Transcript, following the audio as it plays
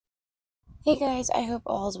Hey guys, I hope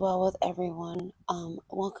all is well with everyone.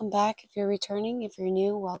 Welcome back. If you're returning, if you're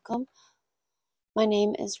new, welcome. My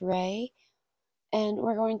name is Ray, and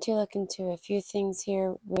we're going to look into a few things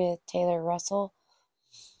here with Taylor Russell.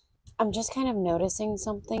 I'm just kind of noticing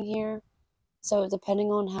something here. So, depending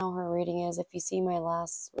on how her reading is, if you see my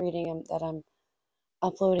last reading that I'm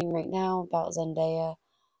uploading right now about Zendaya,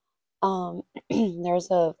 there's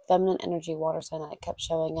a feminine energy water sign that kept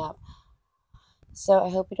showing up. So, I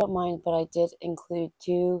hope you don't mind, but I did include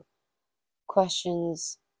two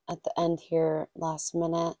questions at the end here last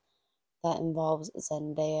minute that involves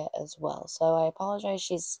Zendaya as well. So I apologize,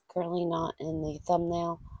 she's currently not in the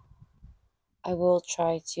thumbnail. I will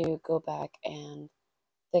try to go back and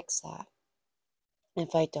fix that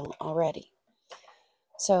if I don't already.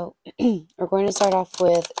 So we're going to start off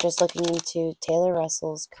with just looking into Taylor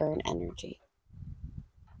Russell's current energy.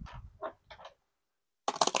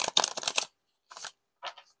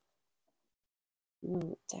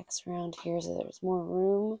 Move decks around here so there's more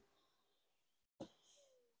room.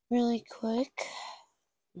 Really quick.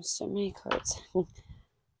 There's so many cards.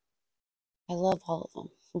 I love all of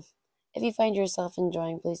them. If you find yourself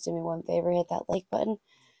enjoying, please do me one favor, hit that like button,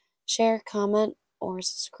 share, comment, or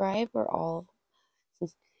subscribe, or all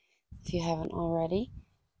if you haven't already.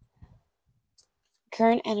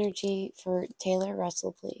 Current energy for Taylor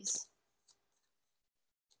Russell, please.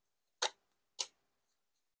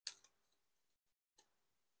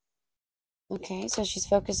 Okay, so she's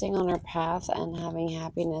focusing on her path and having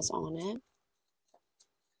happiness on it.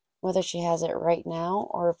 Whether she has it right now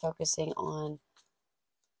or focusing on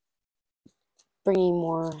bringing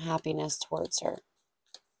more happiness towards her.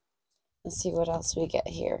 Let's see what else we get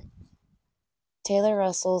here. Taylor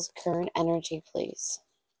Russell's current energy, please.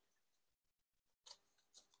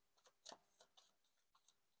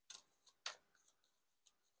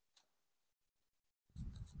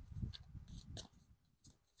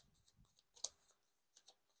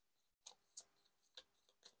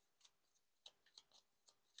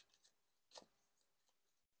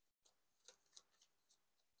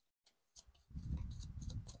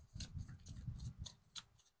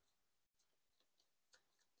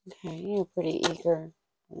 Okay, you're pretty eager,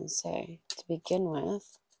 I say, to begin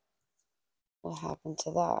with. What happened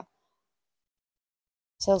to that?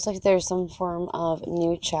 So it looks like there's some form of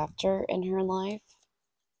new chapter in her life,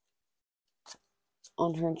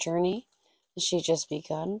 on her journey that she just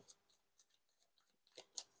begun.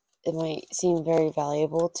 It might seem very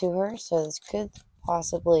valuable to her, so this could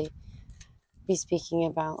possibly be speaking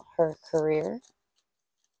about her career.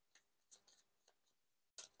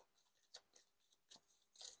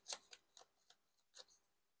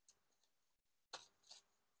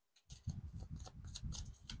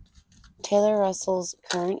 Taylor Russell's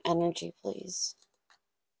current energy, please.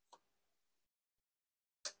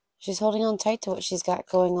 She's holding on tight to what she's got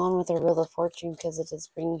going on with her Wheel of Fortune because it is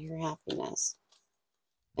bringing her happiness.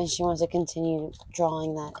 And she wants to continue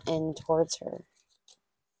drawing that in towards her.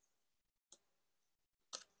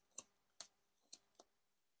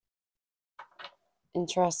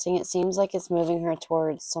 Interesting. It seems like it's moving her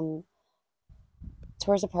towards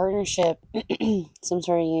a partnership, some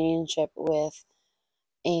sort of unionship with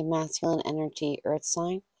a masculine energy earth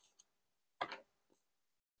sign.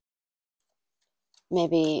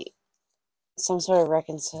 Maybe some sort of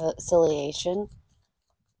reconciliation,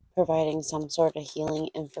 providing some sort of healing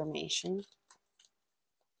information.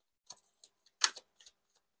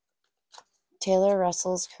 Taylor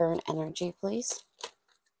Russell's current energy, please.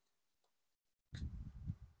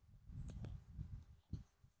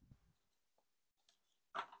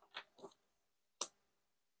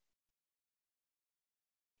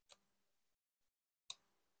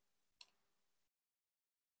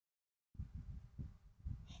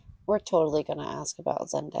 We're totally going to ask about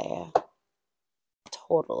Zendaya.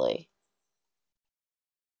 Totally.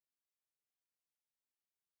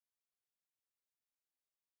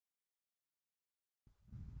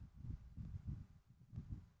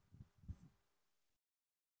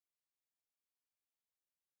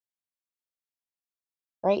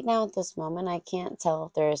 Right now, at this moment, I can't tell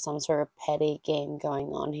if there is some sort of petty game going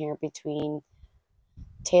on here between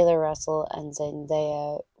Taylor Russell and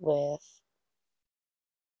Zendaya with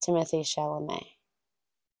Timothee Chalamet.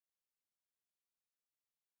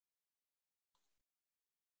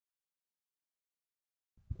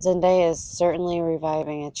 Zendaya is certainly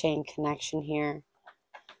reviving a chain connection here.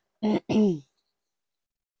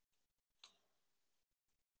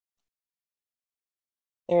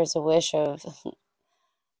 There's a wish of,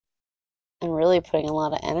 and really putting a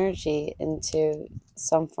lot of energy into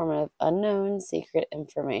some form of unknown secret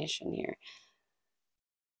information here.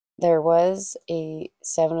 There was a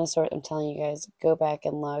Seven of Swords. I'm telling you guys, go back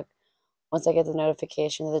and look. Once I get the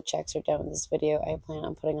notification that the checks are done with this video, I plan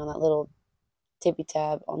on putting on that little tippy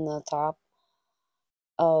tab on the top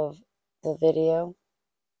of the video.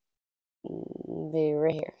 Be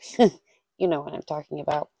right here. You know what I'm talking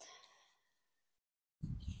about.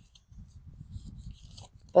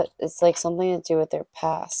 But it's like something to do with their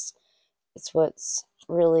past. It's what's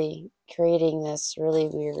really creating this really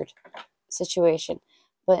weird situation.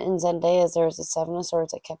 But in Zendaya's, there was a Seven of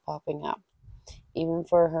Swords that kept popping up, even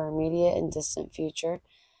for her immediate and distant future.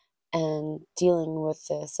 And dealing with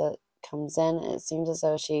this that comes in, it seems as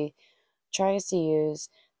though she tries to use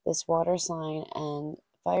this water sign and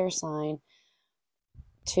fire sign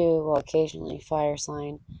to, well, occasionally fire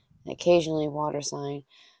sign and occasionally water sign,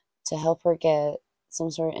 to help her get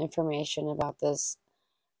some sort of information about this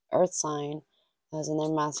earth sign, as in their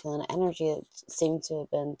masculine energy. It seemed to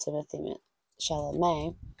have been Timothee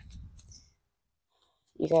Chalamet.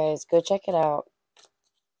 You guys go check it out.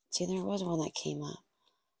 See, there was one that came up.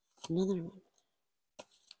 Another one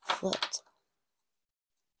flipped.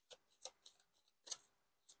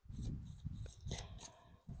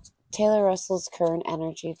 Taylor Russell's current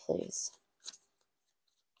energy, please.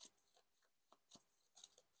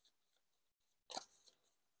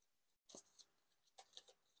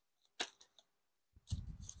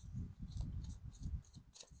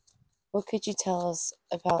 What could you tell us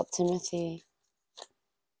about Timothee?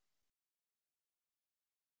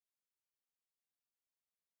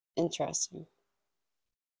 Interesting.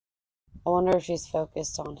 I wonder if she's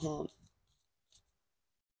focused on him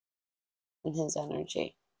and his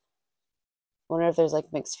energy. I wonder if there's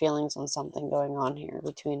like mixed feelings on something going on here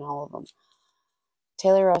between all of them.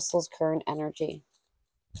 Taylor Russell's current energy.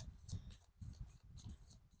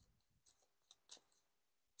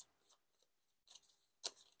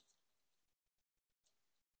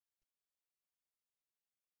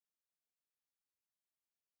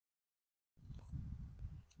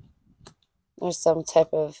 There's some type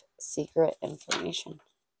of secret information,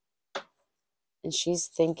 and she's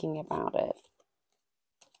thinking about it.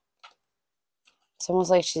 It's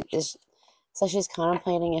almost like it's like she's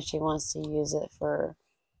contemplating if she wants to use it for,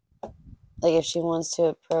 like, if she wants to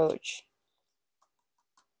approach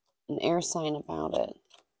an air sign about it.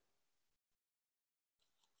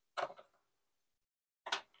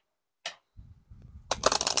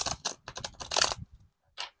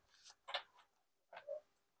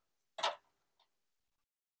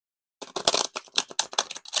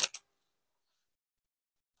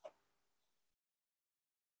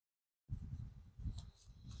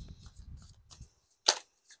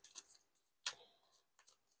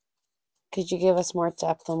 Could you give us more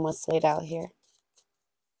depth on what's laid out here?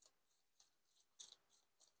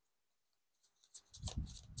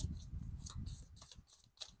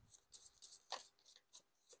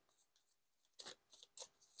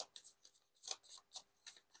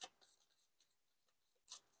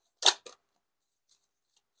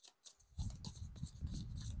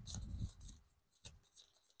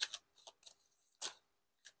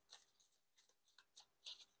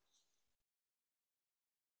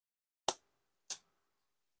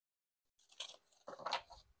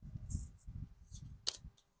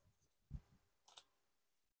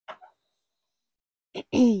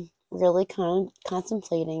 Really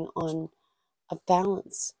contemplating on a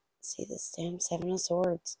balance. See this damn Seven of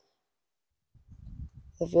Swords.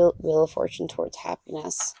 The Wheel of Fortune towards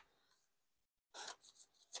happiness.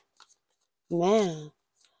 Man,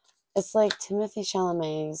 it's like Timothee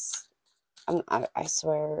Chalamet's. I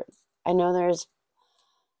swear, I know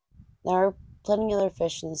there are plenty other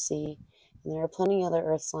fish in the sea, and there are plenty other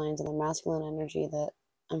earth signs and the masculine energy that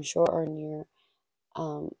I'm sure are near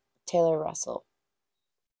Taylor Russell.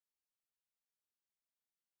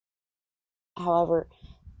 However,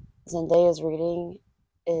 Zendaya's reading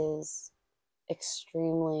is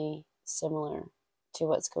extremely similar to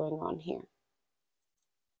what's going on here.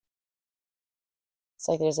 It's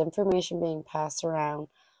like there's information being passed around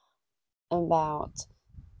about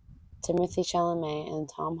Timothee Chalamet and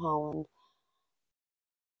Tom Holland,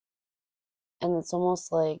 and it's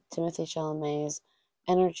almost like Timothee Chalamet's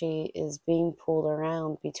energy is being pulled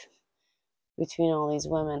around between all these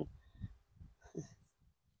women.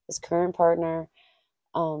 His current partner,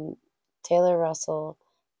 Taylor Russell,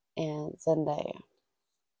 and Zendaya.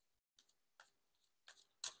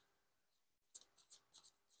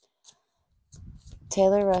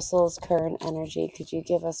 Taylor Russell's current energy. Could you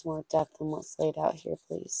give us more depth on what's laid out here,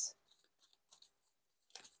 please?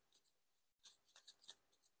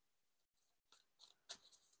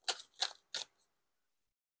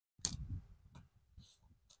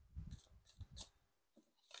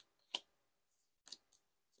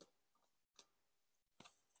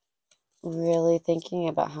 really thinking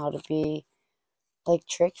about how to be like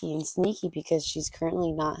tricky and sneaky because she's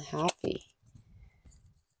currently not happy.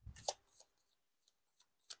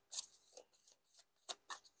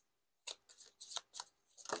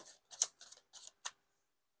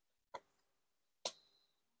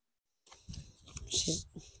 She's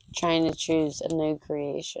trying to choose a new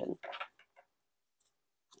creation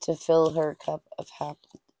to fill her cup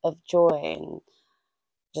of joy and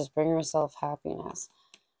just bring herself happiness.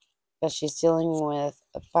 But she's dealing with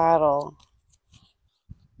a battle,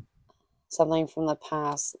 something from the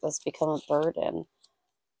past that's become a burden.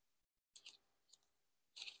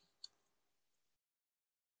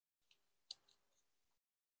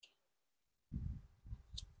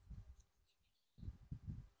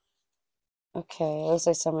 Okay, it looks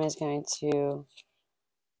like somebody's going to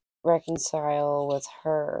reconcile with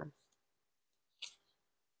her.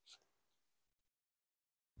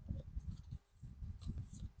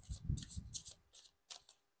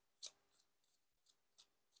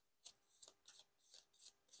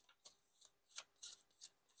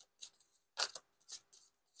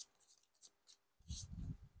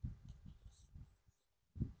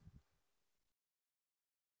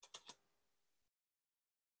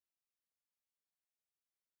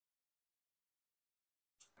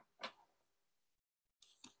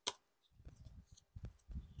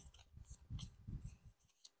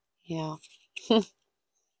 Yeah.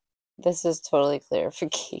 This is totally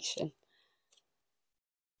clarification.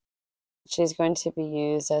 She's going to be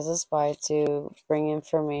used as a spy to bring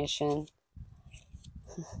information.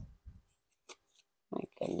 My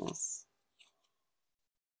goodness.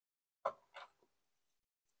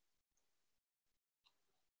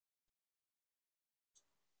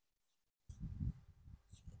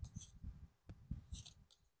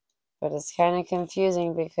 But it's kind of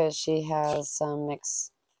confusing because she has some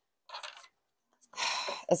mixed...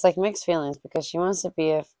 It's like mixed feelings because she wants to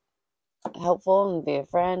be helpful and be a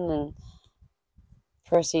friend and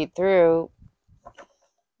proceed through.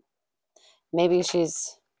 Maybe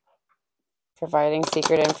she's providing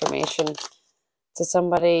secret information to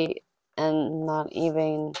somebody and not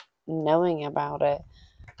even knowing about it.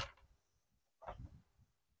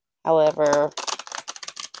 However,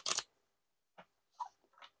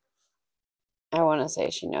 I want to say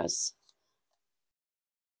she knows.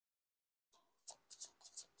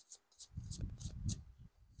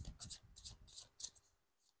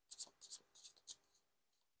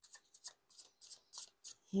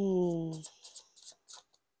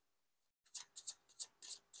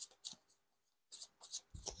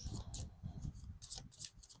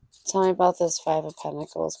 Tell me about this Five of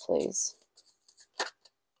Pentacles, please.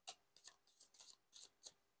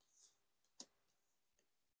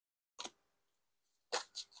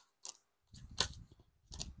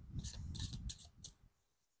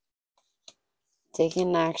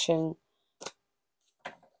 Taking action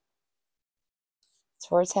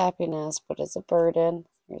towards happiness, but it's a burden.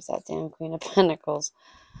 Here's that damn Queen of Pentacles.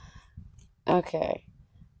 Okay.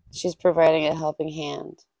 She's providing a helping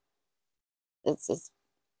hand.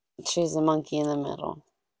 She's a monkey in the middle.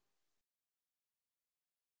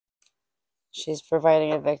 She's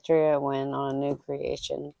providing a victory, a win on a new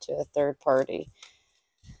creation to a third party.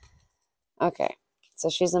 Okay. So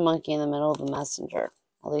she's a monkey in the middle of a messenger.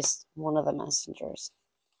 At least one of the messengers.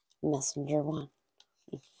 Messenger one.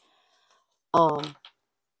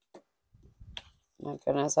 My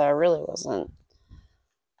goodness, I really wasn't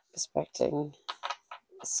expecting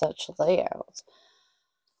such layout.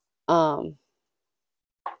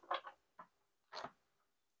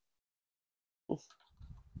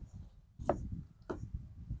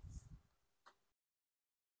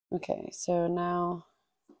 Okay, so now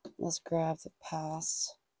let's grab the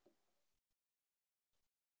past,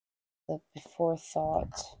 the before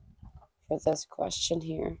thought for this question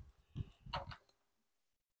here.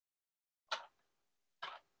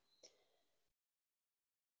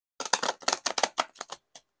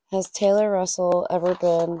 Has Taylor Russell ever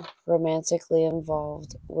been romantically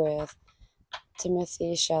involved with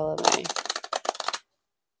Timothee Chalamet?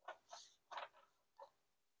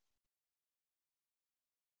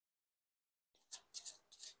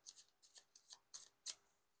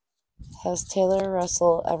 Has Taylor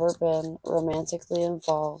Russell ever been romantically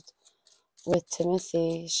involved with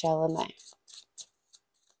Timothee Chalamet?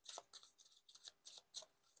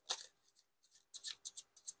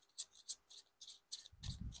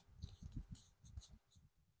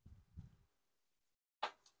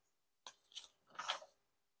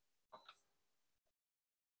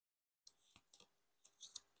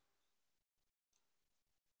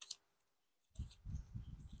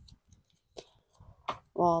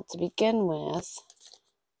 Well, to begin with,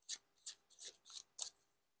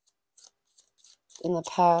 in the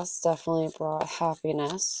past definitely brought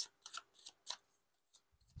happiness.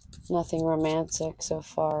 Nothing romantic so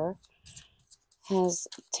far. Has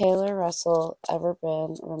Taylor Russell ever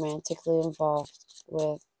been romantically involved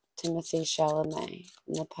with Timothee Chalamet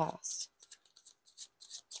in the past?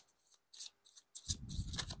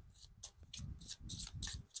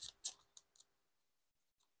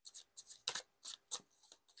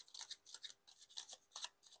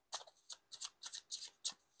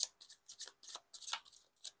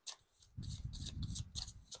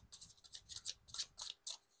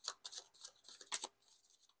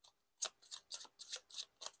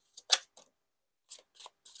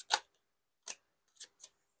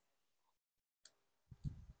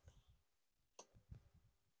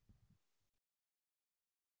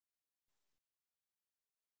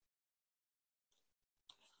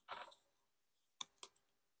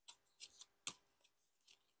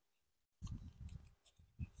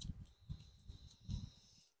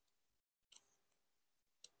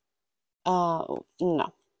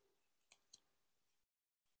 No.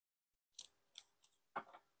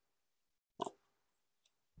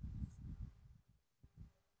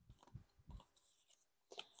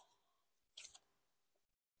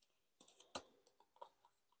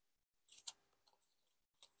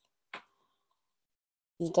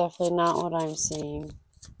 Definitely not what I'm seeing.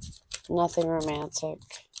 Nothing romantic.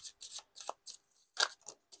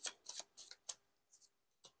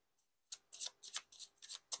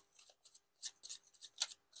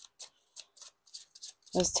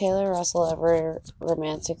 Was Taylor Russell ever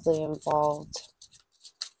romantically involved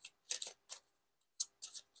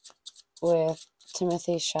with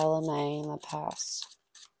Timothée Chalamet in the past?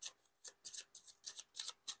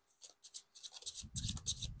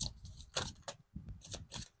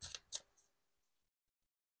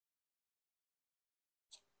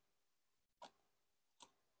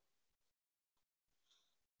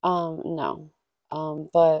 No.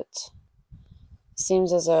 But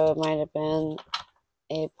seems as though it might have been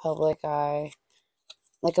a public eye,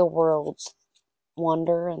 like a world's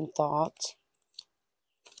wonder and thought.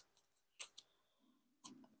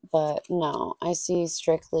 But no, I see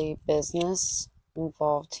strictly business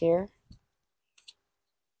involved here.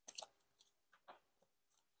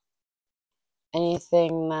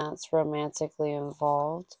 Anything that's romantically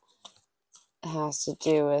involved has to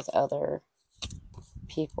do with other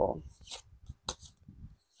people.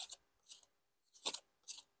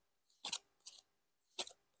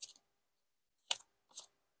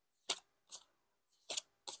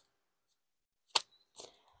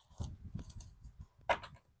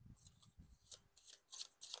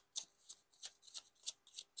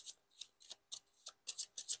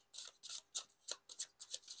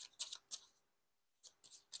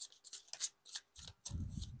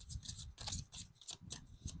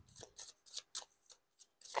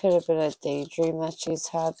 Could have been a daydream that she's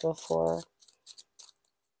had before.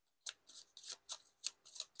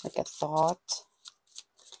 Like a thought.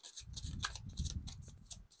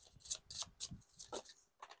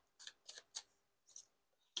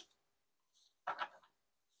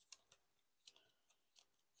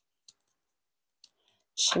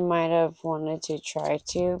 She might have wanted to try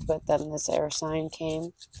to, but then this air sign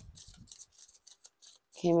came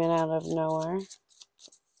in out of nowhere.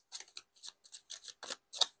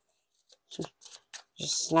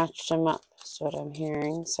 Just snatched him up, is what I'm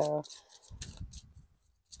hearing, so.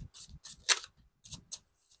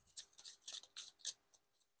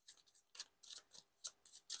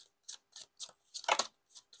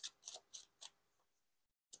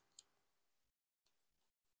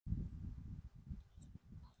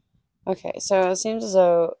 Okay, so it seems as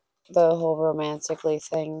though the whole romantically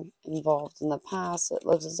thing involved in the past, it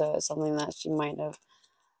looks as though it's something that she might have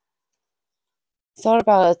thought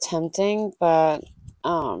about attempting, but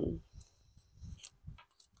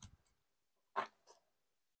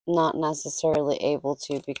not necessarily able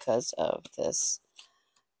to because of this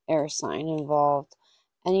air sign involved.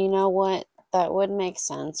 And you know what? That would make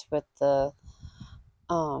sense with the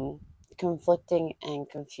conflicting and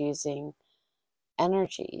confusing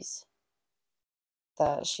energies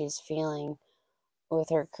that she's feeling with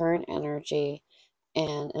her current energy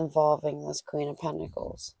and involving this Queen of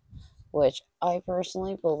Pentacles, which I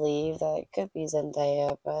personally believe that it could be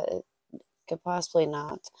Zendaya, but it could possibly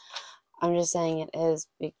not. I'm just saying it is,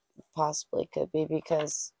 possibly could be,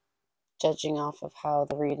 because judging off of how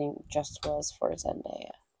the reading just was for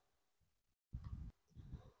Zendaya.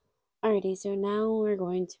 Alrighty, so now we're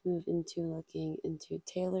going to move into looking into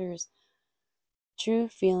Taylor's true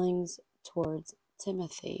feelings towards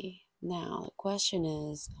Timothee. Now, the question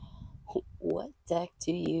is, what deck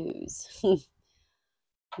to use?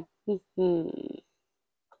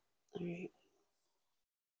 Alright.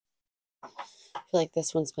 I feel like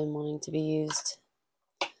this one's been wanting to be used.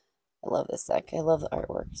 I love this deck. I love the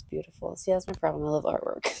artwork. It's beautiful. See, that's my problem. I love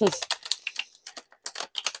artwork.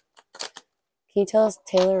 Can you tell us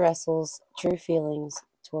Taylor Russell's true feelings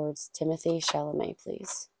towards Timothée Chalamet,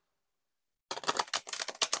 please?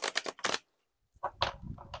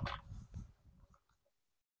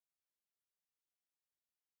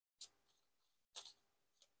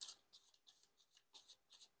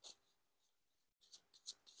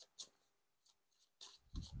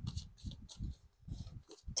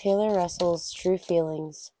 Taylor Russell's true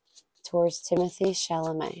feelings towards Timothée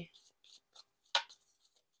Chalamet.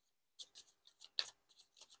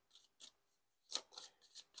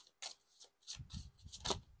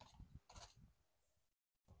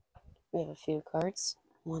 We have a few cards.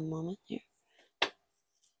 One moment here.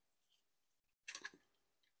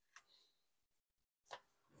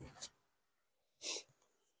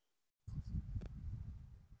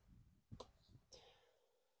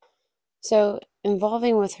 So,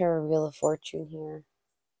 involving with her Wheel of Fortune here,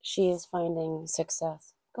 she is finding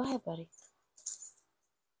success. Go ahead, buddy.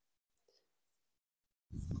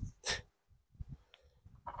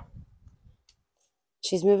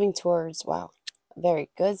 She's moving towards, wow,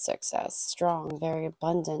 very good success, strong, very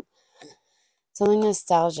abundant. Something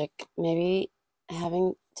nostalgic, maybe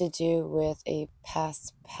having to do with a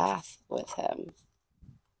past path with him.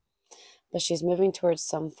 But she's moving towards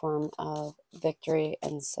some form of victory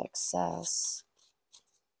and success.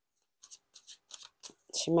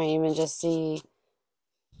 She might even just see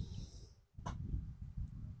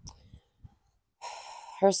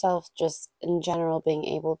herself just in general being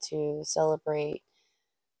able to celebrate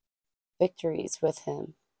victories with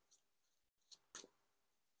him.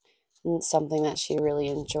 And something that she really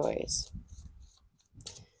enjoys.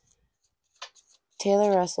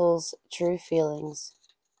 Taylor Russell's true feelings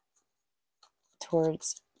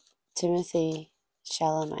towards Timothée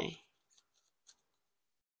Chalamet.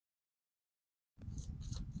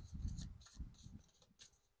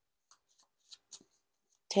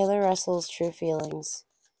 Taylor Russell's true feelings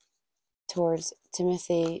towards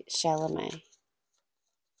Timothée Chalamet.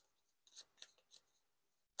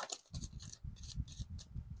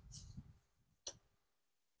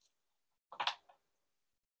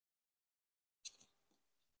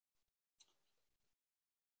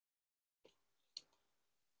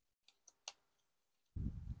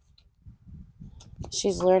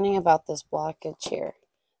 She's learning about this blockage here.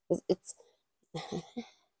 It's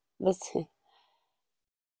listen.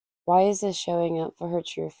 Why is this showing up for her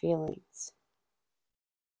true feelings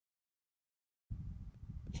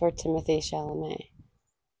for Timothée Chalamet?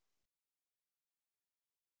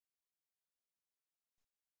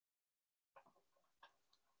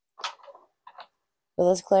 But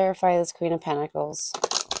let's clarify this Queen of Pentacles,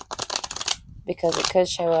 because it could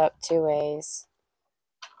show up two ways.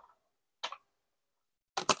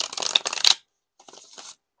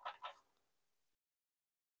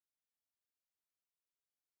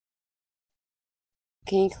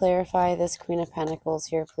 Can you clarify this Queen of Pentacles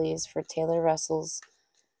here, please, for Taylor Russell's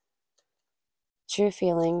true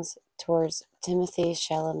feelings towards Timothée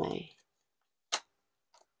Chalamet?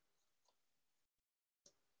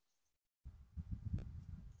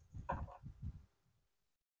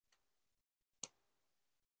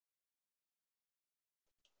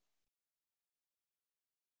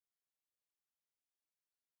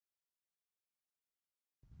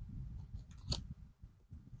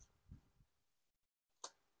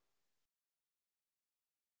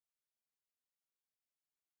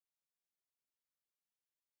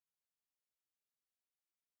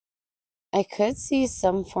 I could see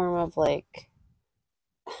some form of like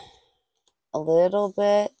a little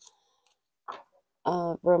bit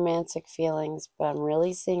of romantic feelings, but I'm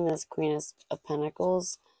really seeing this Queen of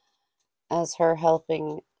Pentacles as her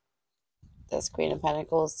helping this Queen of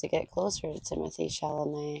Pentacles to get closer to Timothée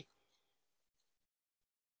Chalamet.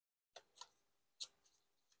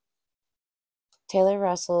 Taylor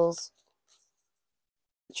Russell's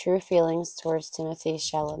true feelings towards Timothée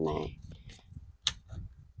Chalamet.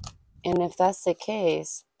 And if that's the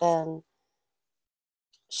case, then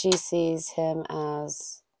she sees him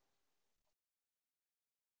as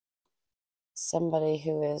somebody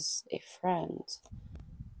who is a friend.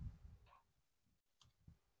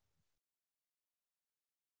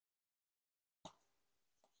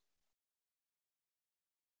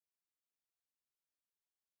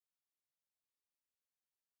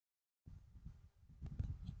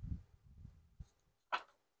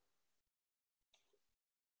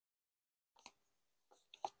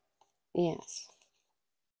 Yes.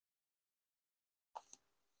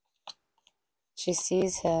 She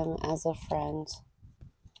sees him as a friend,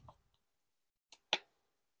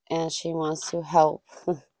 and she wants to help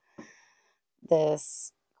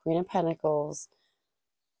this Queen of Pentacles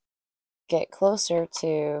get closer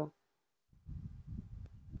to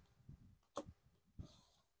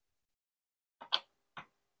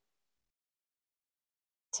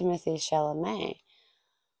Timothée Chalamet.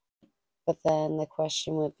 But then the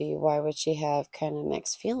question would be, why would she have kind of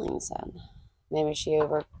mixed feelings then? Maybe she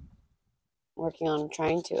working on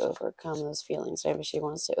trying to overcome those feelings. Maybe she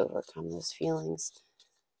wants to overcome those feelings.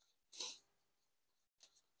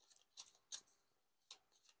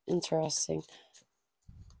 Interesting.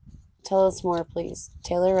 Tell us more, please.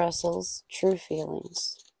 Taylor Russell's true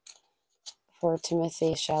feelings for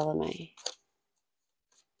Timothée Chalamet.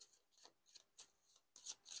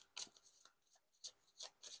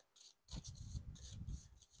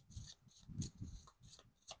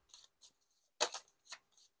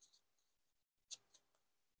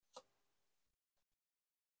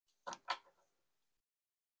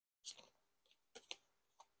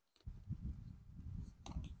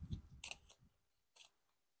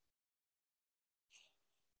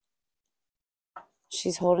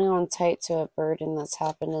 She's holding on tight to a burden that's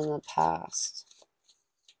happened in the past.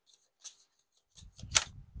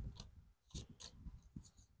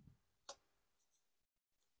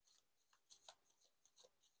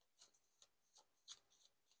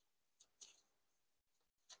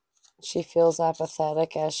 She feels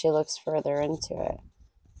apathetic as she looks further into it.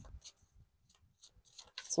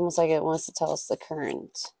 It's almost like it wants to tell us the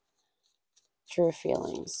current true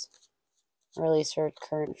feelings, or at least her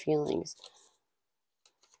current feelings.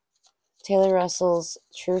 Taylor Russell's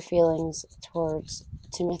true feelings towards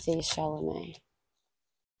Timothée Chalamet.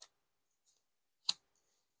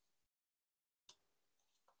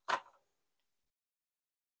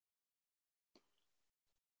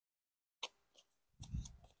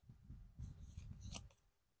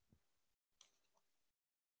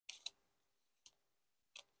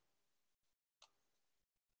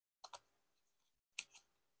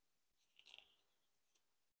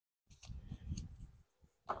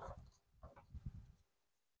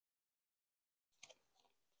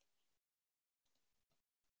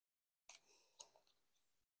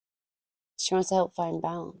 She wants to help find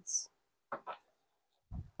balance.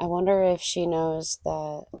 I wonder if she knows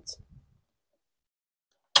that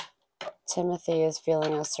Timothy is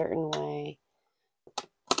feeling a certain way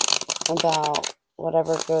about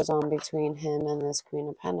whatever goes on between him and this Queen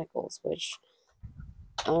of Pentacles, which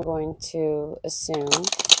I'm going to assume,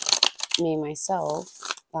 me,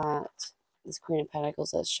 myself, that this Queen of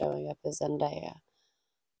Pentacles that's showing up is Zendaya.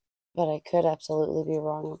 But I could absolutely be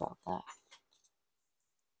wrong about that.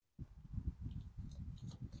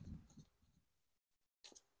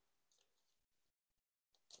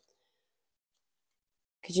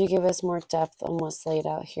 Could you give us more depth on what's laid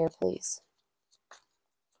out here, please?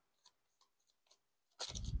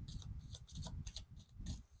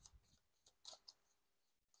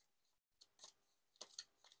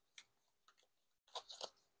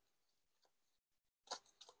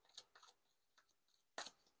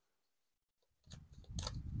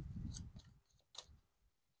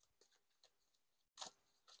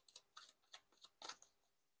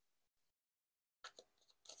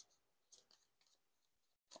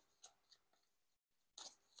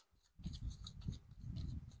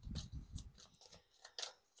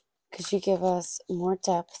 Could you give us more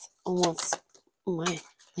depth on what's laid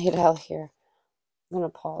out here? I'm going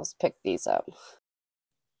to pause, pick these up.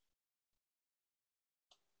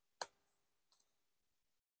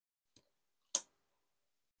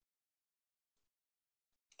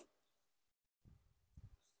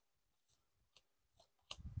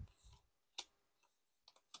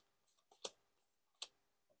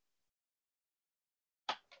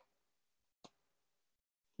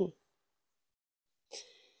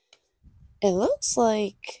 It looks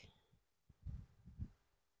like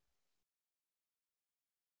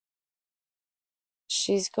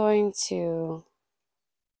she's going to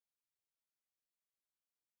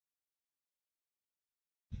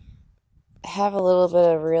have a little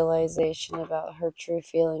bit of realization about her true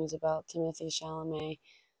feelings about Timothée Chalamet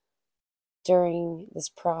during this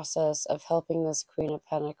process of helping this Queen of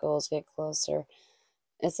Pentacles get closer.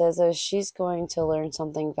 It's as though she's going to learn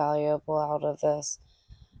something valuable out of this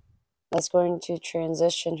that's going to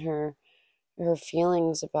transition her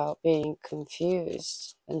feelings about being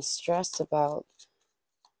confused and stressed about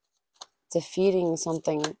defeating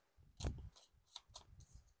something.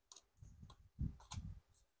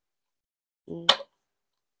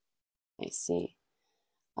 I see.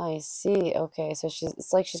 I see. Okay, so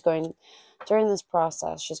it's like she's going, during this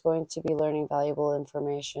process, she's going to be learning valuable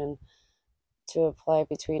information to apply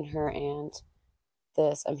between her and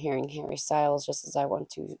this. I'm hearing Harry Styles, just as I want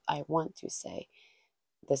to say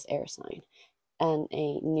this air sign, and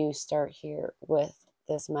a new start here with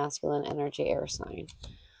this masculine energy air sign.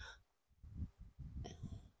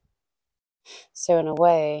 So in a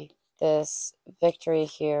way, this victory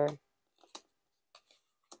here,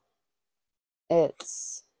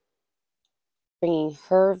 it's bringing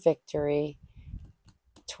her victory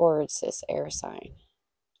towards this air sign.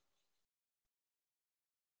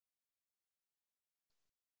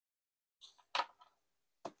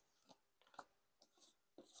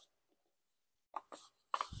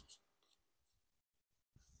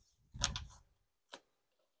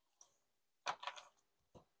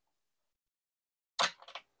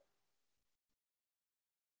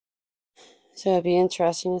 So it'd be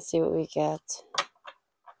interesting to see what we get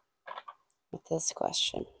with this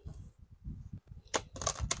question.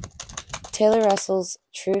 Taylor Russell's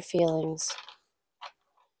true feelings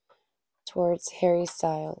towards Harry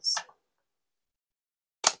Styles.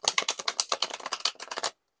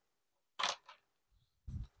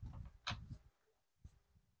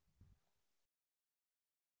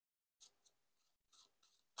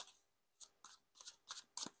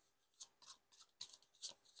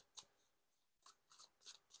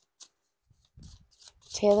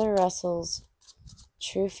 Taylor Russell's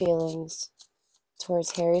true feelings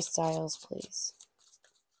towards Harry Styles, please.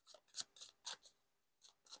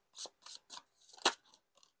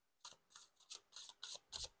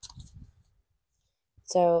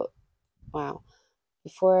 So, wow.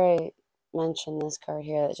 Before I mention this card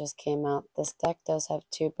here that just came out, this deck does have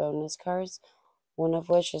 2 bonus cards, one of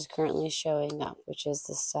which is currently showing up, which is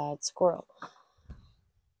the sad squirrel.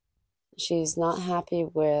 She's not happy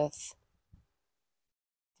with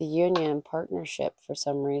the union partnership for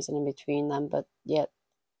some reason in between them, but yet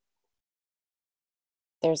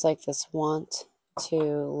there's like this want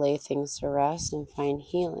to lay things to rest and find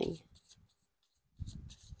healing.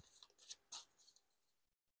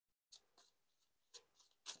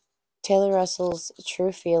 Taylor Russell's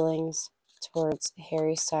true feelings towards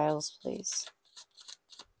Harry Styles, please.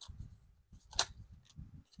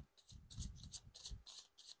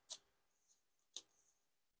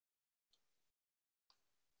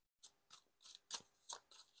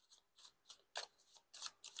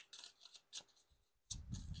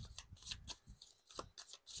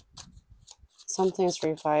 Something's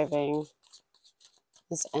reviving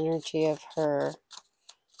this energy of her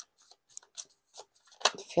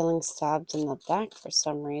feeling stabbed in the back for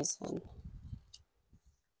some reason.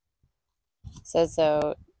 Says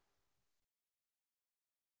though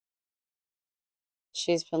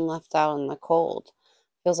she's been left out in the cold.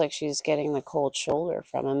 Feels like she's getting the cold shoulder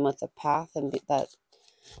from him with the path and that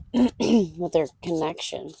with their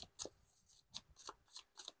connection.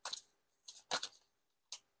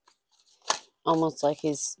 Almost like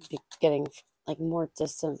he's getting like more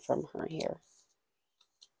distant from her here.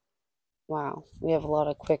 Wow, we have a lot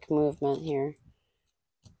of quick movement here.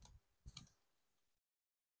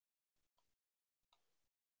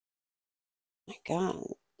 My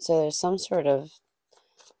God. So there's some sort of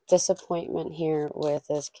disappointment here with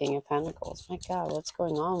this King of Pentacles. My God, what's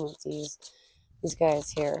going on with these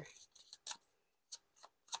guys here?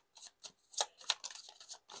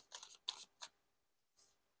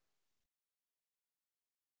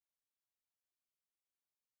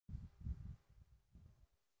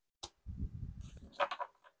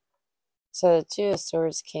 So the 2 of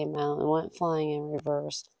Swords came out and went flying in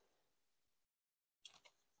reverse.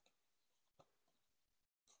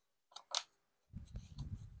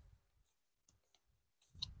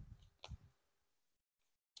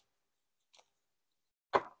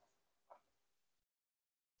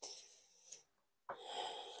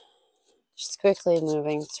 She's quickly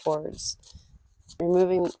moving towards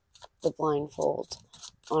removing the blindfold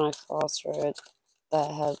on a crossroad that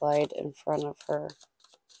had light in front of her.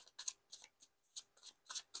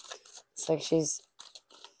 It's like she's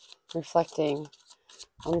reflecting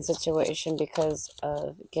on the situation because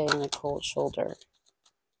of getting a cold shoulder.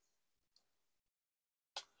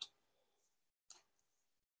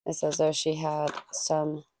 It's as though she had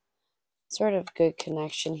some sort of good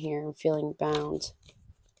connection here and feeling bound.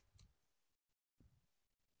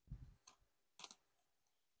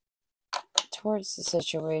 Towards the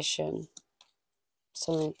situation.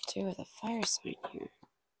 Something to do with a fire sign here.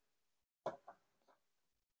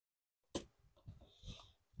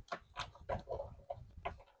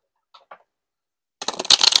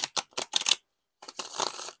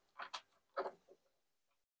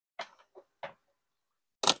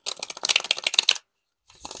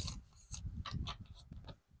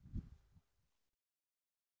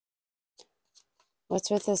 What's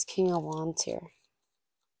with this King of Wands here?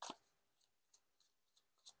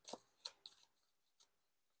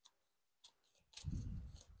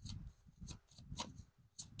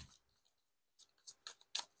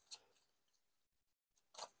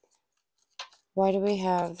 Why do we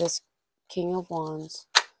have this King of Wands?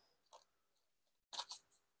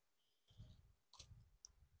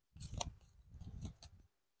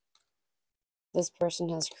 This person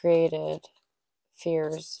has created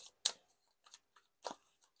fears,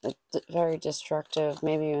 a very destructive,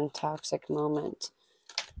 maybe even toxic moment,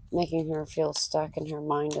 making her feel stuck in her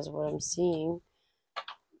mind is what I'm seeing.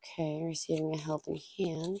 Okay, receiving a helping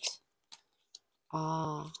hand.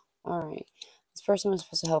 Ah, all right. This person was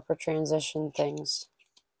supposed to help her transition things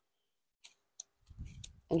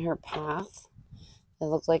in her path. It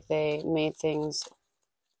looked like they made things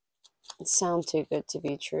sound too good to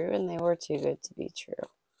be true, and they were too good to be true.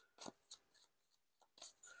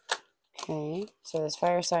 Okay, so this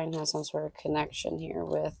fire sign has some sort of connection here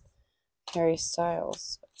with Harry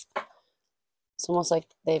Styles. It's almost like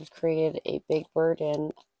they've created a big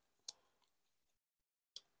burden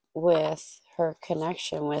with her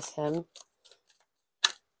connection with him.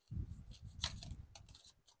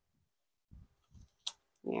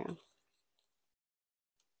 Yeah.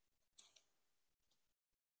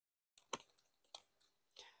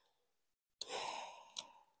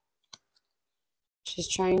 She's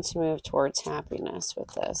trying to move towards happiness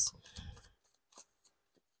with this.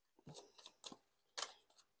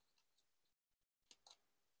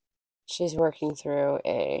 She's working through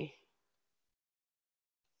a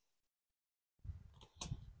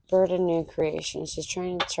burden new creation. She's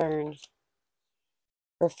trying to turn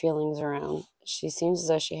her feelings around. She seems as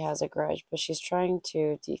though she has a grudge, but she's trying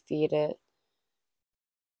to defeat it.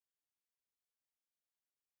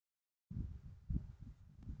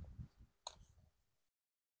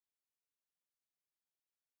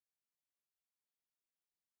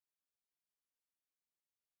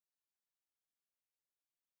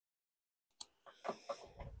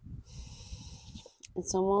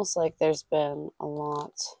 It's almost like there's been a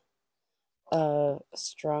lot of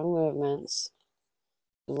strong movements,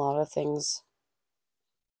 a lot of things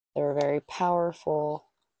that were very powerful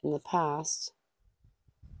in the past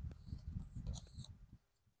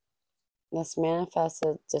that's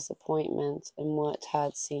manifested disappointment in what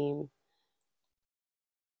had seemed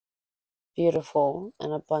beautiful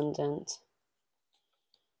and abundant.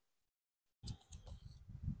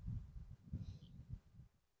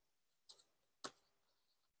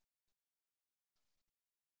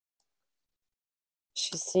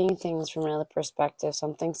 She's seeing things from another perspective.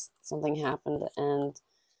 Something happened and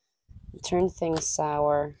turned things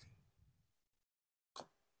sour.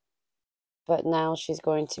 But now she's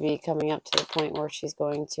going to be coming up to the point where she's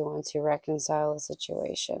going to want to reconcile the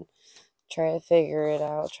situation. Try to figure it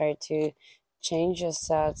out. Try to change a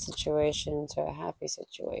sad situation into a happy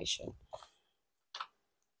situation.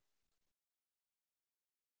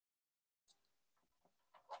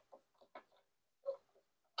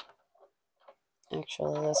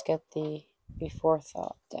 Actually, let's get the Before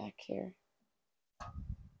Thought deck here.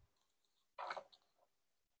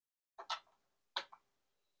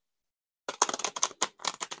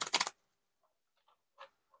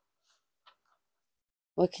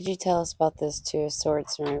 What could you tell us about this Two of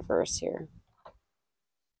Swords in reverse here?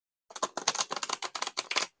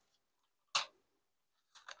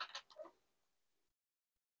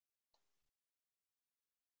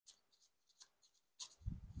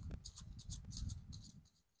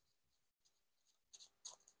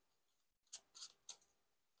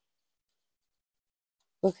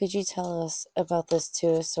 What could you tell us about this Two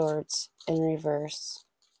of Swords in reverse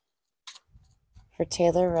for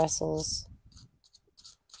Taylor Russell's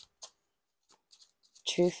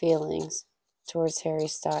true feelings towards Harry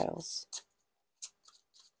Styles?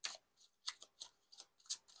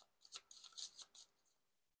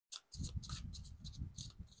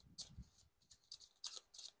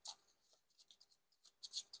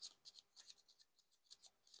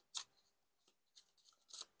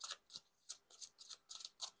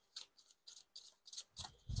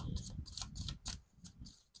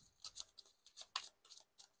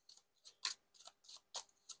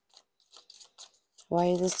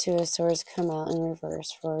 Why did this Two of Swords come out in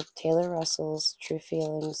reverse for Taylor Russell's true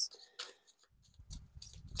feelings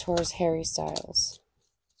towards Harry Styles?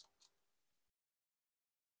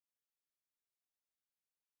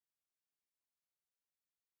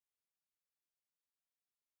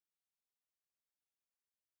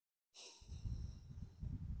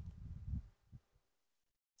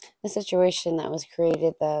 The situation that was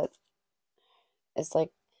created that it's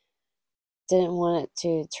like didn't want it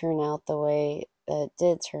to turn out the way that it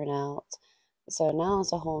did turn out. So now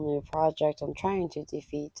it's a whole new project. I'm trying to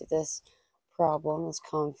defeat this problem, this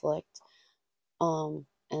conflict, and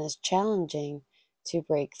it's challenging to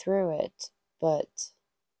break through it, but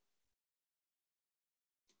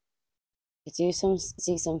I do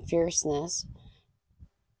see some fierceness.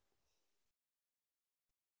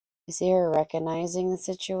 I see her recognizing the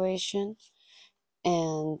situation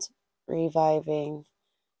and reviving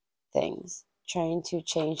things, trying to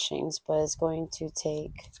change things, but it's going to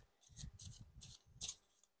take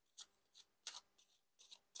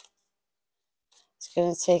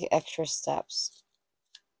extra steps.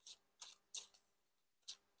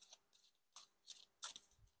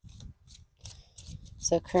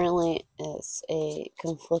 So currently it's a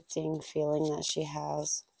conflicting feeling that she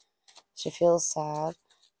has. She feels sad.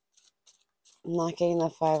 I'm not getting the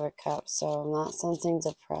Five of Cups, so I'm not sensing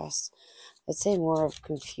depressed. I'd say more of a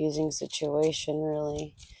confusing situation,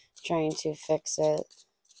 really, trying to fix it.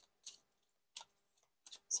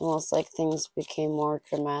 It's almost like things became more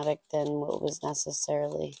dramatic than what was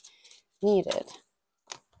necessarily needed.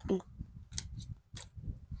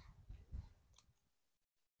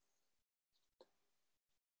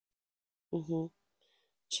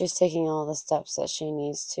 She's taking all the steps that she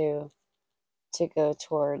needs to go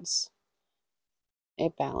towards a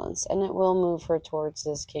balance, and it will move her towards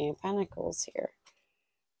this King of Pentacles here,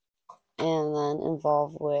 and then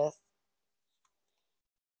involve with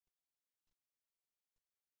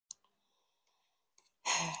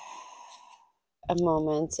a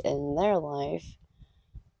moment in their life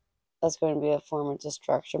that's going to be a form of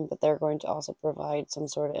destruction, but they're going to also provide some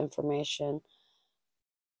sort of information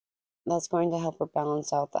that's going to help her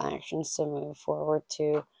balance out the actions to move forward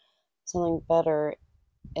to something better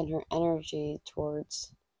in her energy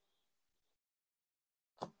towards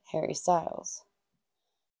Harry Styles,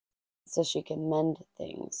 so she can mend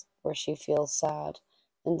things where she feels sad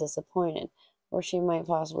and disappointed, or she might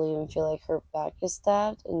possibly even feel like her back is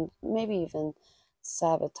stabbed and maybe even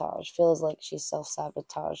sabotage, feels like she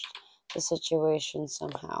self-sabotaged the situation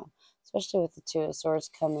somehow, especially with the Two of Swords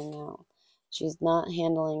coming out. She's not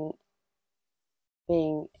handling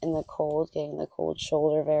being in the cold, getting the cold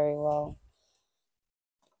shoulder very well.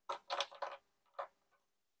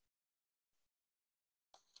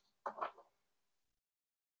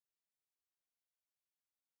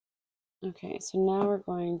 Okay, so now we're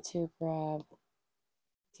going to grab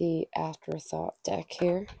the Afterthought deck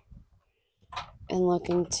here and look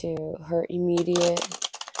into her immediate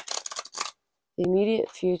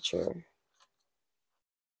future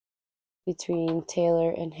between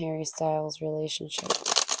Taylor and Harry Styles' relationship.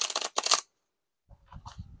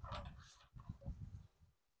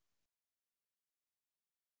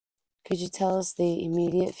 Could you tell us the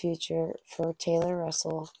immediate future for Taylor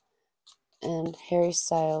Russell and Harry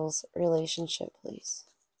Styles' relationship, please?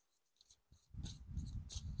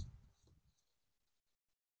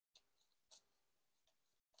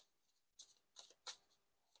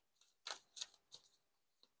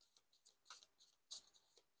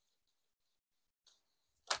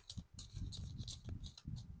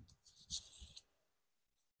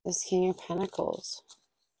 This King of Pentacles.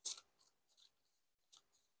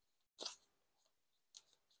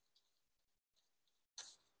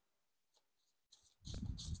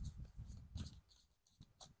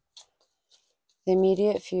 The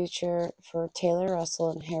immediate future for Taylor Russell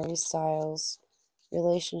and Harry Styles'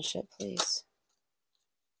 relationship, please.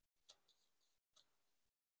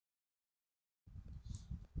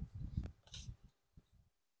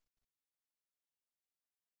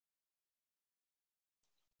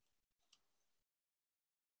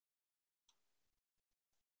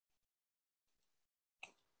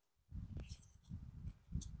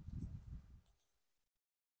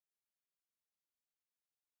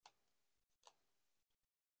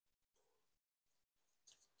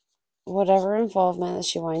 Whatever involvement that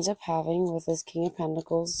she winds up having with this King of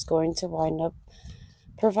Pentacles is going to wind up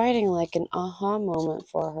providing like an aha moment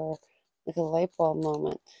for her, like a light bulb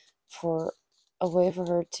moment, for a way for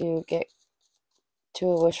her to get to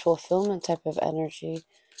a wish fulfillment type of energy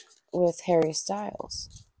with Harry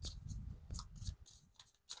Styles.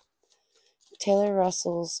 Taylor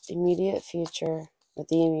Russell's immediate future, or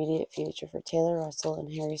the immediate future for Taylor Russell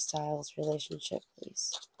and Harry Styles' relationship,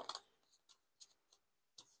 please.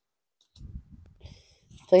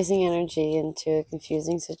 Placing energy into a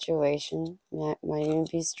confusing situation might even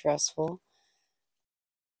be stressful.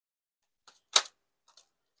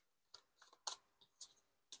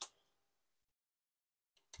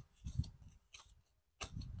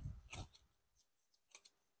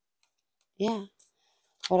 Yeah.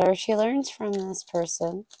 Whatever she learns from this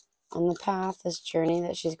person on the path, this journey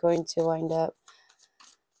that she's going to wind up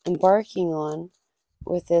embarking on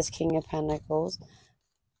with this King of Pentacles.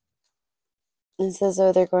 It says,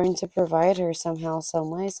 oh, they're going to provide her somehow, some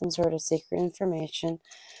way, some sort of secret information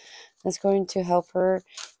that's going to help her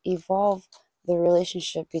evolve the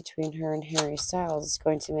relationship between her and Harry Styles. It's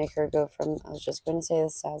going to make her go from, I was just going to say the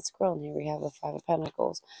sad squirrel, and here we have the Five of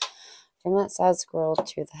Pentacles. From that sad squirrel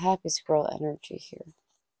to the happy squirrel energy here.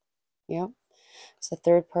 Yep. So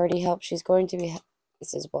third party help. She's going to be,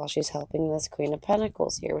 this is while she's helping this Queen of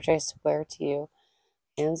Pentacles here, which I swear to you,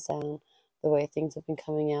 hands down, the way things have been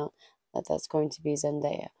coming out, that's going to be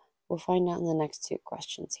Zendaya. We'll find out in the next two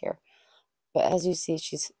questions here. But as you see,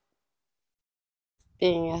 she's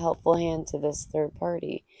being a helpful hand to this third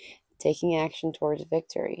party, taking action towards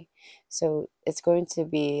victory. So it's going to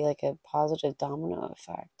be like a positive domino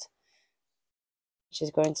effect.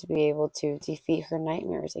 She's going to be able to defeat her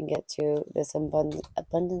nightmares and get to this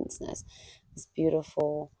abundanceness, this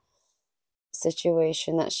beautiful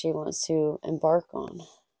situation that she wants to embark on.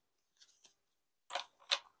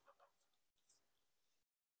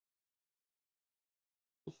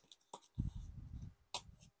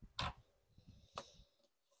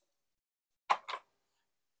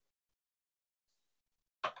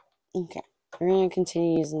 Okay, we're going to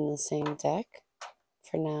continue using the same deck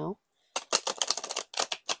for now.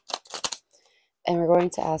 And we're going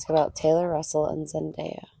to ask about Taylor Russell and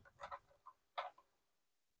Zendaya.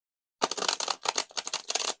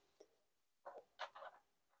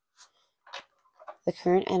 The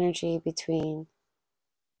current energy between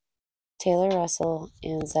Taylor Russell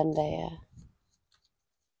and Zendaya.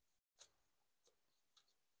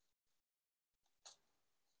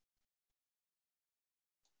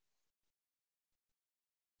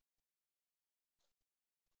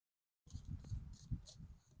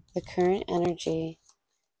 The current energy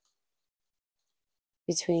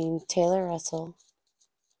between Taylor Russell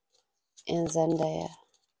and Zendaya.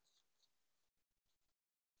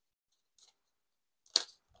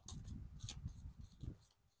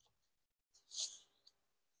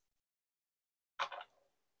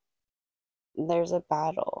 There's a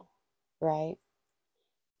battle, right?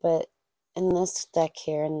 But in this deck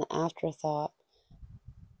here, in the afterthought,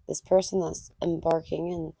 this person that's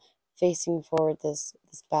embarking and facing forward this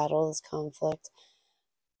battle, this conflict,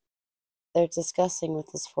 they're discussing with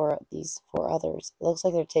these four others. It looks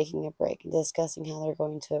like they're taking a break and discussing how they're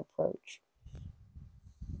going to approach.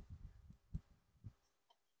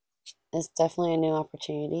 It's definitely a new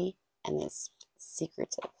opportunity, and it's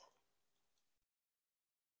secretive.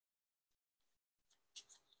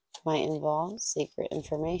 Might involve secret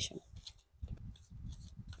information.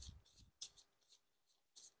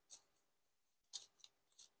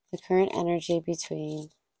 The current energy between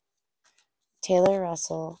Taylor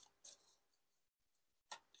Russell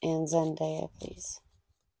and Zendaya, please.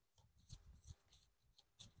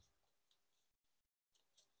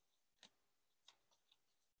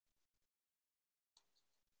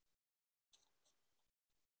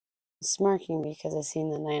 I'm smirking because I've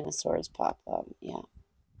seen the Nine of Swords pop up. Yeah.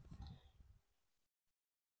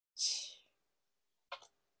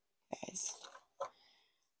 Guys.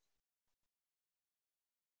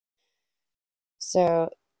 So,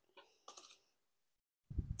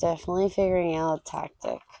 definitely figuring out a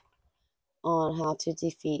tactic on how to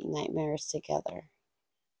defeat nightmares together.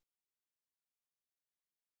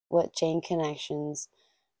 What chain connections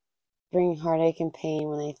bring heartache and pain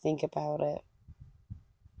when they think about it.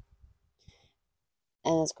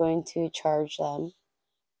 And it's going to charge them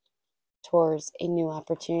towards a new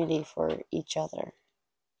opportunity for each other.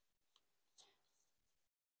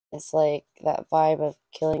 It's like that vibe of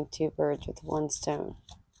killing two birds with one stone.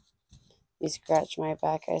 You scratch my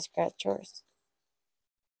back, I scratch yours.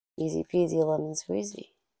 Easy peasy lemon squeezy.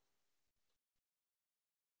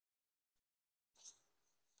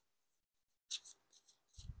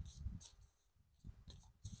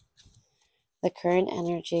 The current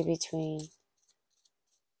energy between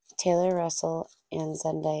Taylor Russell and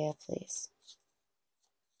Zendaya, please.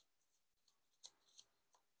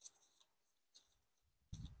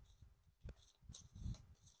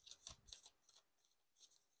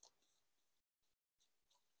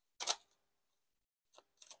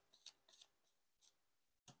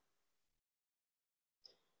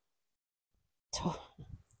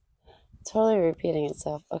 Totally repeating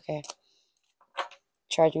itself. Okay.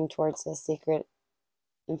 Charging towards the secret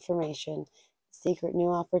information, secret new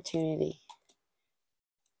opportunity.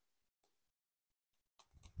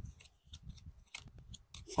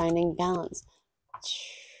 Finding balance.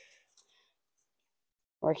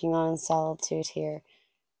 Working on solitude here.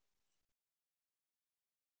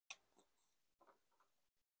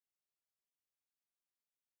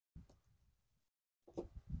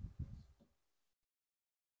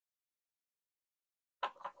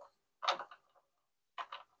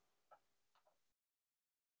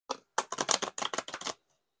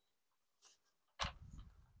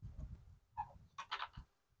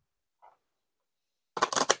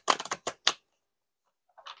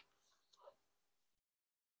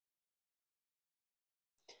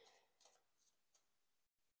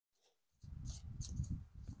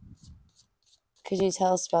 Could you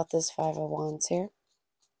tell us about this Five of Wands here?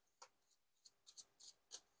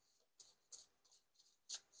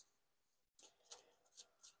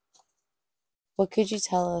 What could you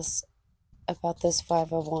tell us about this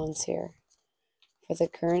Five of Wands here for the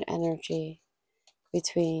current energy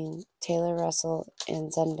between Taylor Russell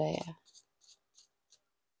and Zendaya?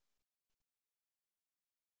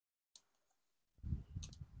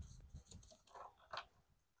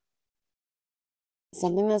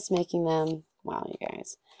 Something that's making them, wow, you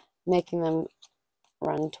guys, making them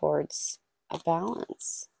run towards a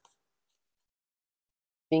balance.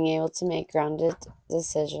 Being able to make grounded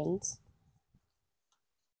decisions,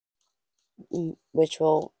 which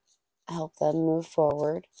will help them move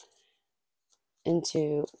forward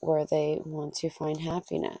into where they want to find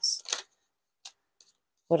happiness,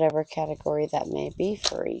 whatever category that may be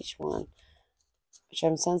for each one, which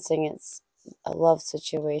I'm sensing it's a love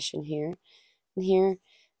situation here. And here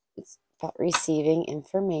it's about receiving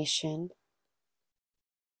information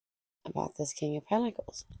about this King of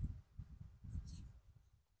Pentacles.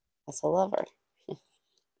 That's a lover.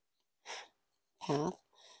 Path.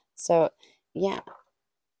 So, yeah.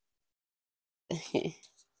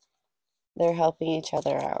 They're helping each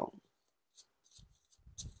other out.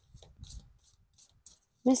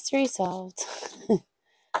 Mystery solved.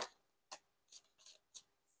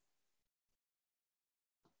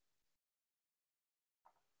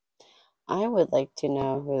 I would like to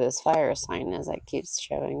know who this fire sign is that keeps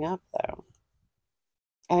showing up, though.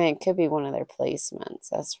 I mean, it could be one of their placements,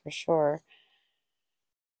 that's for sure.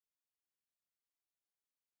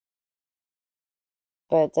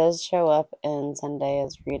 But it does show up in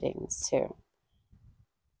Zendaya's readings, too.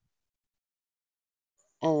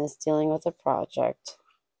 And it's dealing with a project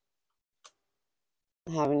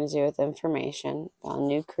having to do with information about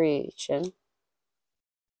new creation,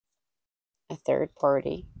 a third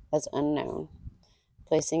party that's unknown,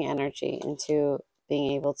 placing energy into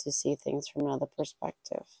being able to see things from another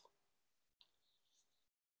perspective,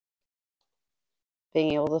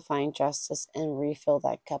 being able to find justice and refill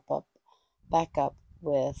that cup up, back up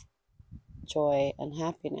with joy and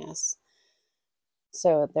happiness.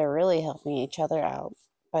 So they're really helping each other out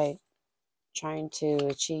by trying to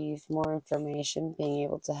achieve more information, being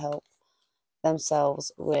able to help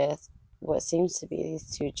themselves with what seems to be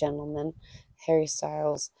these two gentlemen, Harry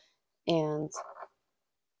Styles and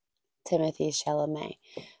Timothee Chalamet.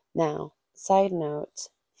 Now, side note,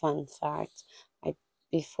 fun fact,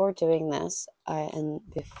 before doing this, and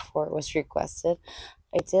before it was requested,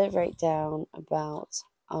 I did write down about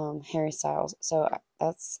Harry Styles. So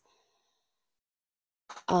that's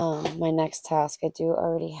my next task. I do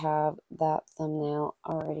already have that thumbnail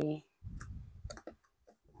already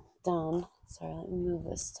done. Sorry, let me move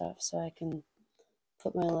this stuff so I can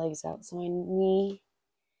put my legs out. So my knee,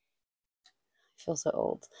 I feel so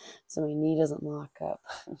old, so my knee doesn't lock up.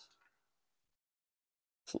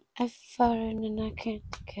 I've fallen and I can't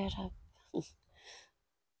get up.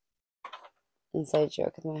 Inside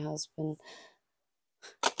joke with my husband.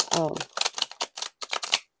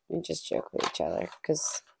 We just joke with each other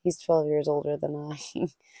because he's 12 years older than I.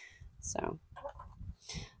 So,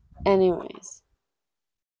 anyways,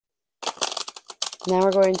 now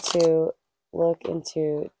we're going to look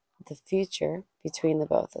into the future between the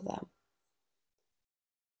both of them.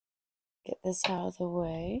 Get this out of the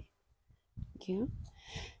way. Thank you.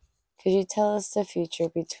 Could you tell us the future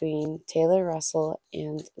between Taylor Russell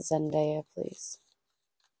and Zendaya, please?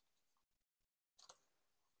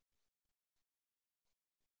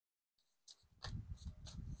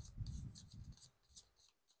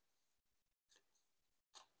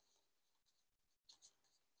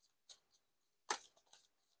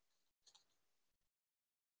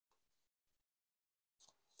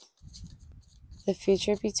 The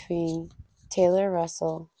future between Taylor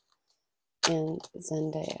Russell and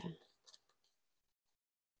Zendaya.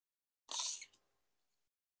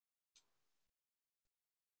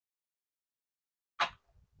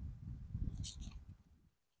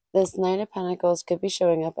 This Knight of Pentacles could be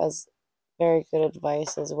showing up as very good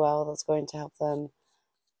advice as well that's going to help them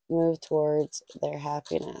move towards their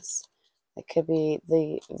happiness. It could be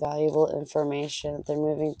the valuable information that they're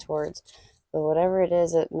moving towards. But whatever it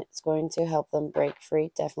is, it's going to help them break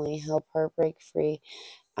free. Definitely help her break free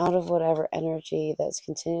out of whatever energy that's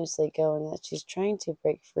continuously going that she's trying to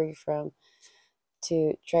break free from,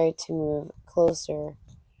 to try to move closer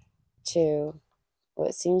to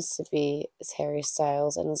what seems to be is Harry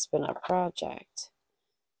Styles, and it's been a project.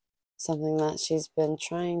 Something that she's been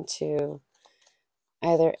trying to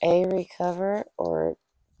either A, recover, or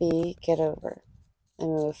B, get over and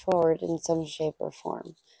move forward in some shape or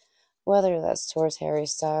form. Whether that's towards Harry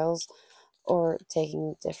Styles or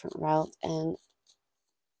taking a different route and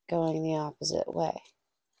going the opposite way.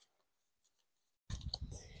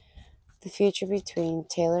 The future between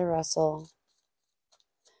Taylor Russell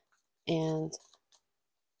and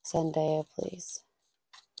Zendaya, please.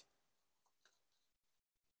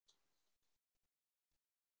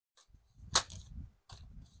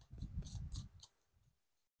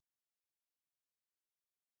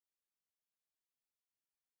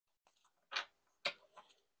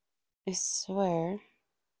 I swear,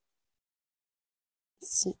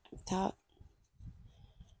 that,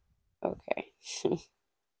 okay.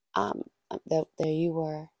 There you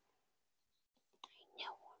were.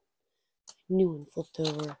 New one flipped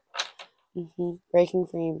over. Breaking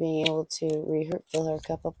free and being able to fill her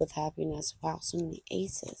cup up with happiness. Wow, so many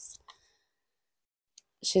aces.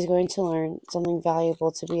 She's going to learn something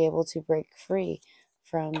valuable to be able to break free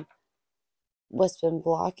from what's been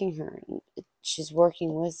blocking her. She's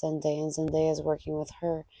working with Zendaya, and Zendaya is working with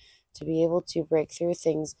her to be able to break through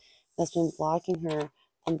things that's been blocking her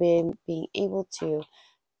and being able to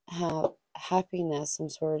have happiness, some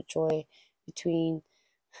sort of joy between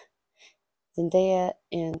Zendaya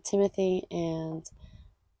and Timothy and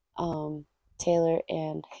Taylor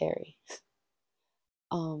and Harry.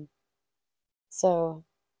 So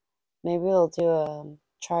maybe we'll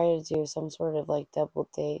try to do some sort of like double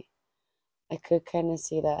date. I could kind of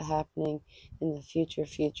see that happening in the future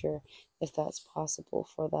if that's possible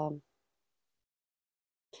for them.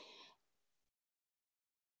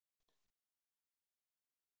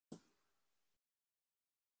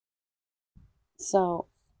 So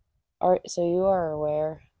you are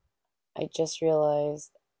aware, I just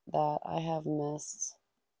realized that I have missed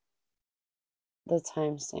the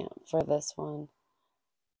timestamp for this one.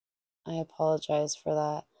 I apologize for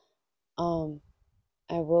that.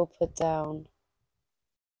 I will put down,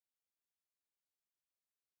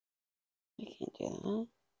 I can't do that.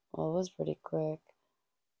 Well, it was pretty quick.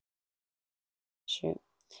 Shoot.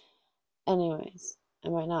 Anyways, I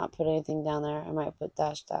might not put anything down there. I might put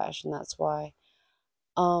dash dash, and that's why.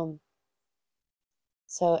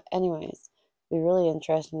 So anyways, it'll be really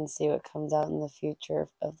interesting to see what comes out in the future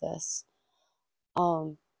of this.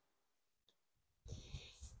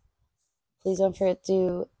 Please don't forget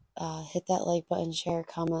to hit that like button, share,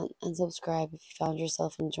 comment, and subscribe if you found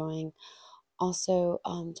yourself enjoying. Also,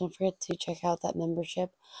 don't forget to check out that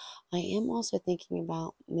membership. I am also thinking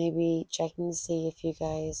about maybe checking to see if you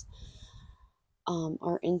guys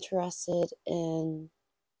are interested in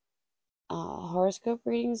horoscope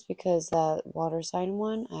readings, because that water sign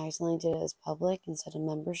one, I accidentally did it as public instead of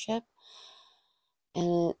membership,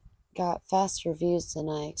 and it got faster views than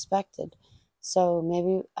I expected. So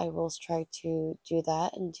maybe I will try to do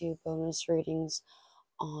that and do bonus readings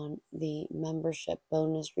on the membership.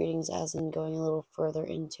 Bonus readings as in going a little further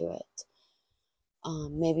into it.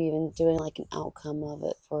 Maybe even doing like an outcome of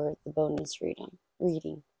it for the bonus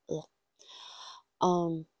reading.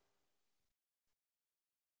 Ugh.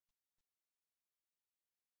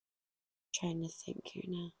 Trying to think here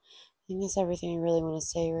now. I think that's everything I really want to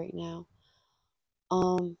say right now.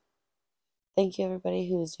 Thank you everybody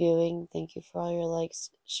who's viewing. Thank you for all your likes,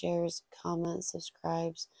 shares, comments,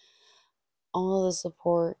 subscribes, all the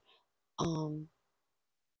support.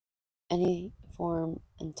 Any form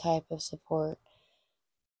and type of support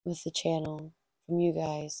with the channel from you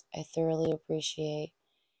guys, I thoroughly appreciate.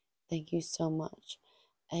 Thank you so much.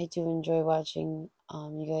 I do enjoy watching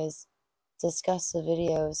you guys discuss the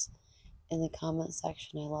videos in the comment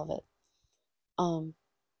section. I love it.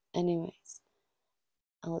 Anyways,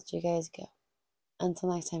 I'll let you guys go.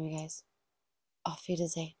 Until next time, you guys. Auf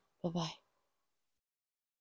Wiedersehen. Bye-bye.